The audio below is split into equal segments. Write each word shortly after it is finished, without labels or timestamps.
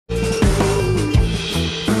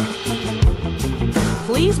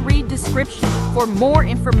Please read description for more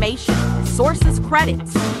information. Sources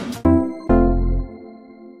credits.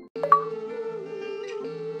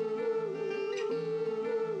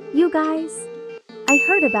 You guys, I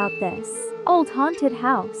heard about this old haunted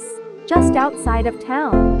house just outside of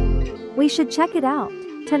town. We should check it out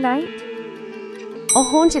tonight. A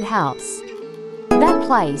haunted house. That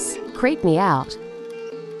place creeped me out.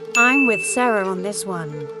 I'm with Sarah on this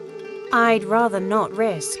one. I'd rather not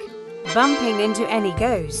risk bumping into any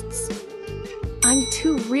ghosts. I'm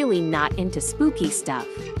too really not into spooky stuff.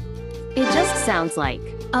 It just sounds like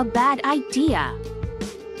a bad idea.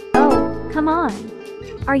 Oh, come on.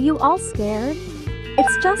 Are you all scared?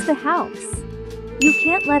 It's just a house. You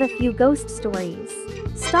can't let a few ghost stories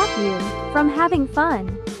stop you from having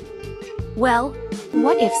fun. Well,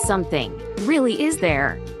 what if something really is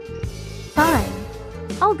there? Fine.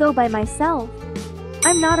 I'll go by myself.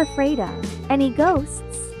 I'm not afraid of any ghosts.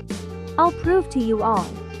 I'll prove to you all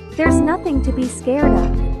there's nothing to be scared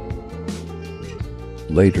of.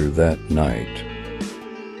 Later that night.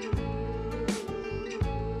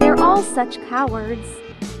 They're all such cowards.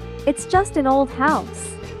 It's just an old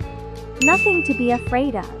house. Nothing to be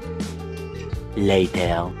afraid of.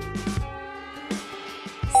 Later.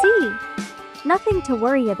 See? Nothing to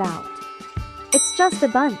worry about. It's just a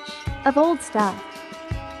bunch of old stuff.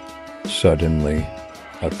 Suddenly,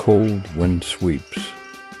 a cold wind sweeps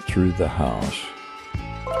through the house.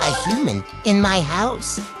 A human in my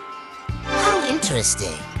house? How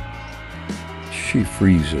interesting. She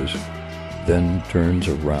freezes, then turns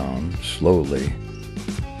around slowly.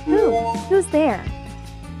 Who's there?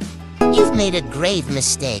 You've made a grave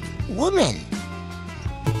mistake, woman.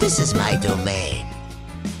 This is my domain.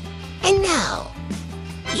 And now,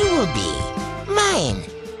 you will be mine.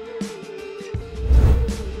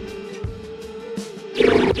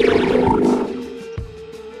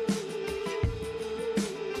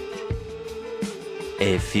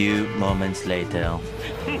 A few moments later.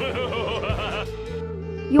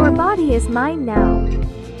 Your body is mine now.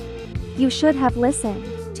 You should have listened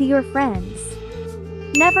to your friends.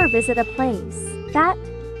 Never visit a place that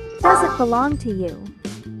doesn't belong to you.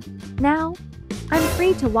 Now, I'm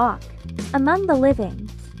free to walk among the living.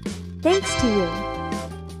 Thanks to you.